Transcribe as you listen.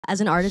as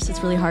an artist,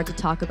 it's really hard to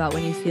talk about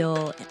when you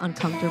feel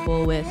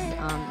uncomfortable with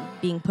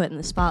being put in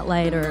the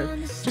spotlight or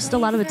just a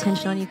lot of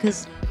attention on you,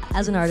 because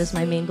as an artist,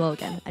 my main goal,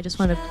 again, I just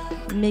want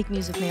to make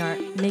music,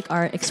 make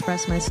art,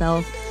 express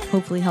myself,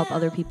 hopefully help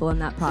other people in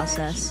that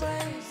process.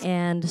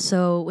 And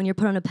so when you're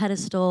put on a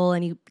pedestal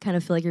and you kind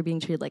of feel like you're being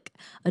treated like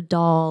a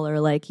doll, or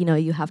like, you know,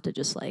 you have to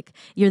just like,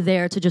 you're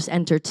there to just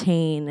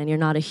entertain and you're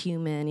not a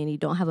human and you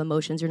don't have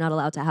emotions, you're not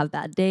allowed to have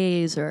bad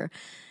days, or,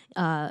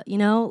 you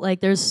know,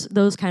 like there's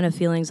those kind of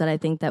feelings that I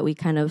think that we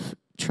kind of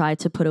try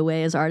to put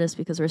away as artists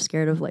because we're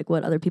scared of like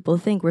what other people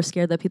think. We're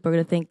scared that people are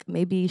going to think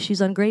maybe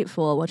she's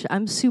ungrateful, which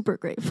I'm super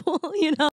grateful, you know?